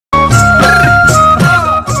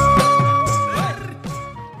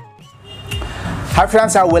Hi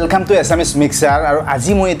friends, welcome to Assamese Mixture. আৰু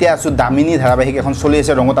আজি মই এতিয়া আছো দামিনী ধাৰাবাহিক এখন চলি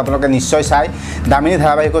আছে ৰঙত আপোনালোকে নিশ্চয় চাই দামিনী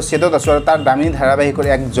ধাৰাবাহিকৰ সেটত আছো আৰু তাৰ দামিনী ধাৰাবাহিকৰ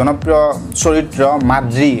এক জনপ্ৰিয় চৰিত্ৰ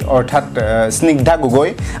মাদ্ৰি অৰ্থাৎ স্নিগ্ধা গগৈ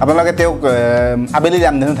আপোনালোকে তেওঁক আবেলিৰ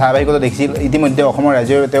ৰামধেনু ধাৰাবাহিকত দেখিছিল ইতিমধ্যে অসমৰ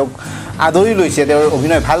ৰাজ্যৰ তেওঁক আদৰি লৈছে তেওঁৰ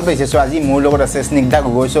অভিনয় ভাল পাইছে সো আজি মোৰ লগত আছে Snigdha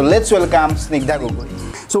Gogoi so let's welcome Snigdha Gogoi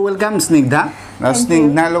so welcome Snigdha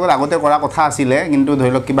স্নিগ্ধাৰ লগত আগতে কৰা কথা আছিল কিন্তু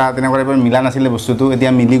ধৰি লওক কিবা তেনেকৈ মিলা নাছিল বস্তুটো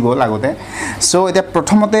এতিয়া মিলি গ'ল আগতে সো এতিয়া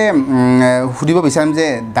প্ৰথমতে সুধিব বিচাৰিম যে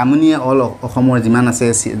দামিনীয়ে অল অসমৰ যিমান আছে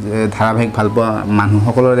ধাৰাবাহিক ভাল পোৱা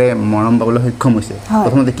মানুহসকলৰে মৰম পাবলৈ সক্ষম হৈছে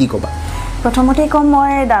প্ৰথমতে কি ক'বা প্ৰথমতে কম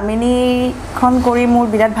মই দামিনী খন কৰি মোৰ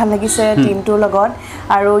বিৰাট ভাল লাগিছে টিমটোৰ লগত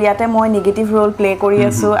আৰু ইয়াতে মই নেগেটিভ ৰোল প্লে কৰি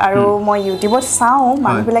আছো আৰু মই ইউটিউবত চাও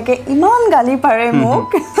মানুহবিলাকে ইমান গালি পাৰে মোক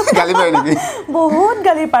গালি পাৰে নেকি বহুত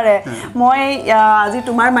গালি পাৰে মই আজি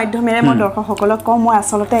তোমাৰ মাধ্যমেৰে মই দৰ্শকসকলক কম মই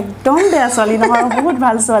আসলতে একদম বেয়া ছোৱালী নহয় বহুত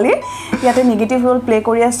ভাল ছোৱালী ইয়াতে নেগেটিভ ৰোল প্লে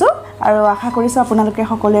কৰি আছো আৰু আশা কৰিছো আপোনালোকে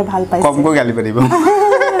সকলোৱে ভাল পাইছে কমকৈ গালি পাৰিব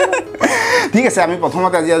ঠিক আছে আমি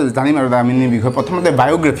প্ৰথমতে আজি জানিম আৰু দামিনীৰ বিষয়ে প্ৰথমতে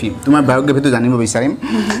বায়োগ্ৰাফি তোমাৰ বায়োগ্ৰাফিটো জানিব বিচাৰিম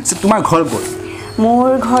তোমাৰ ঘৰ ক'ত মোৰ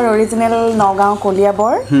ঘৰ অৰিজিনেল নগাঁও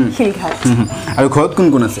কলিয়াবৰ হিলঘাট আৰু ঘৰত কোন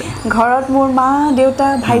কোন আছে ঘৰত মোৰ মা দেউতা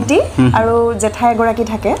ভাইটি আৰু জেঠাই এগৰাকী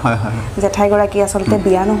থাকে হয় হয় জেঠাই এগৰাকী আসলতে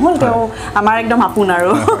বিয়া নহল তেওঁ আমাৰ একদম আপোন আৰু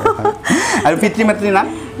পিতৃ মাতৃৰ নাম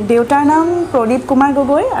দেউতাৰ নাম প্ৰদীপ কুমাৰ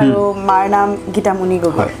গগৈ আৰু মাৰ নাম গীতামণি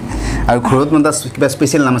গগৈ আৰু ঘৰত মানে কিবা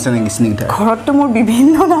স্পেশাল নাম আছে নেকি স্নিগ্ধা ঘৰতটো মোৰ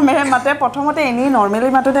বিভিন্ন নামেৰে মাতে প্ৰথমতে এনি নৰমালি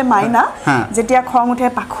মাততে মাইনা যেতিয়া খং উঠে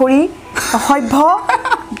পাখৰি সভ্য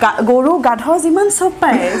গৰু গাধ যিমান সব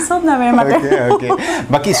পায় সব নামেৰে মাতে ওকে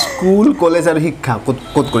বাকি স্কুল কলেজ আৰু শিক্ষা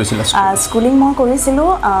ক'ত কৰিছিলা স্কুলিং মই কৰিছিলো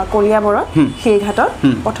কলিয়াবৰত হিলঘাটত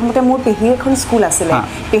প্ৰথমতে মোৰ পেহীৰ এখন স্কুল আছিলে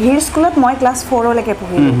পেহীৰ স্কুলত মই ক্লাছ 4 লৈকে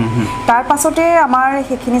পঢ়িলো তাৰ পাছতে আমাৰ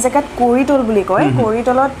সেইখিনি জেগাত কৰিতল বুলি কয়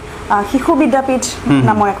কৰিতলত শিশু বিদ্যাপীঠ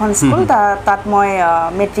নামৰ এখন স্কুল তাত মই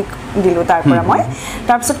মেট্ৰিক দিলো তাৰ পৰা মই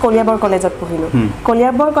তাৰ পিছত কলিয়াবৰ কলেজত পঢ়িলো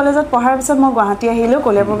কলিয়াবৰ কলেজত পঢ়াৰ পিছত মই গুৱাহাটী আহিলো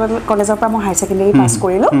কলিয়াবৰ কলেজৰ পৰা মই হাই সেকেন্ডাৰী পাছ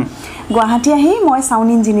কৰিলো গুৱাহাটী আহি মই সাউন্ড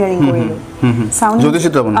ইঞ্জিনিয়াৰিং কৰিলো সাউন্ড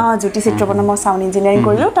জ্যোতি চিত্ৰপন্ন মই সাউন্ড ইঞ্জিনিয়াৰিং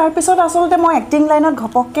কৰিলো তাৰ পিছত আসলতে মই এক্টিং লাইনত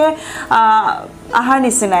ঘপককে আহাৰ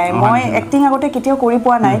নিচিনাই মই এক্টিং আগতে কেতিয়াও কৰি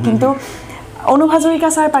পোৱা নাই কিন্তু অনুভাজৰিকা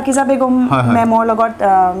স্যাৰ পাকিজা বেগম মেমৰ লগত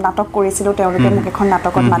নাটক কৰিছিল তেওঁলোকে মোক এখন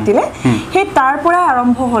নাটকত মাতিলে হে তাৰ পৰা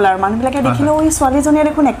আৰম্ভ হ'ল আৰু মানুহবিলাকে দেখিলে ওই ছোৱালীজনীয়ে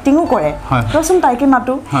দেখোন এক্টিংও কৰে ৰচোন তাইকে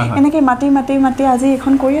মাতো এনেকৈ মাতি আজি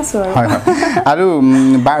এখন কৰি আছো আৰু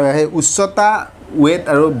উচ্চতা ওয়েট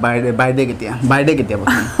আৰু বাৰ্থডে কেতিয়া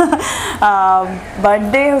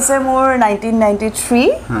বাৰ্থডে হৈছে মোৰ 1993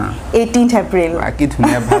 18th এপ্ৰিল কি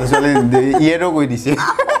ধুনীয়া ভাল ছোৱালী ইয়েৰো কৈ দিছে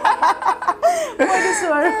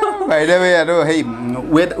বাইদে ভাই আৰু হেই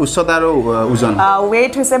ওয়েট উচ্চতা আৰু ওজন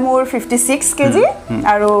ওয়েট হৈছে মোৰ 56 কেজি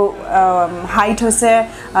আৰু হাইট হৈছে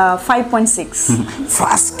 5.6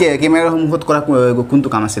 ফাৰ্স্ট কেমেৰা সন্মুখত কৰা কোনটো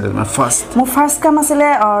কাম আছিল তোমাৰ মোৰ ফাৰ্স্ট কাম আছিল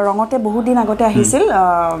ৰঙতে বহুত দিন আগতে আহিছিল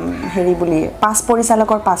হেৰি বুলি পাঁচ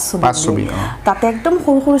পৰিচালকৰ পাঁচ ছবি তাতে একদম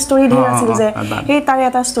সৰু ষ্টৰী ধৰ আছিল যে এই তাৰে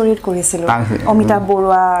এটা ষ্টৰীত কৰিছিল অমিতাভ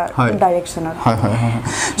বৰুৱা ডাইৰেকচনত হয়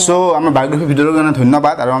সো আমাৰ বায়োগ্ৰাফি ভিডিওৰ কাৰণে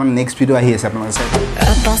ধন্যবাদ আৰু আমাৰ নেক্সট ভিডিও আহি আছে আপোনালোকৰ চাই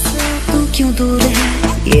क्यों दूर है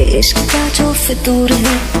ये इश्क का जो फितूर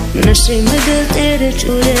है नशे में दिल तेरे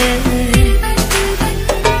चूरे